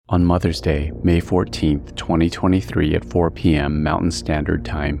On Mother's Day, May 14th, 2023 at 4 p.m. Mountain Standard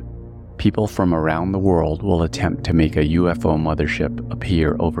Time, people from around the world will attempt to make a UFO mothership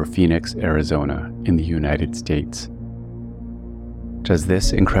appear over Phoenix, Arizona, in the United States. Does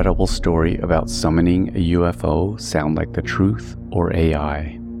this incredible story about summoning a UFO sound like the truth or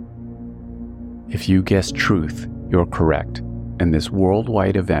AI? If you guessed truth, you're correct, and this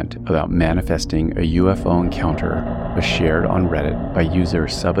worldwide event about manifesting a UFO encounter was shared on Reddit by user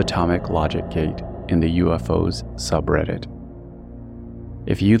Subatomic Logic Gate in the UFOs subreddit.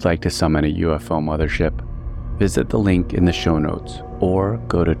 If you'd like to summon a UFO mothership, visit the link in the show notes or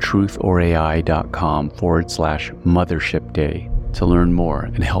go to truthorai.com/Mothership Day to learn more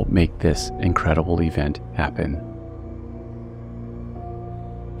and help make this incredible event happen.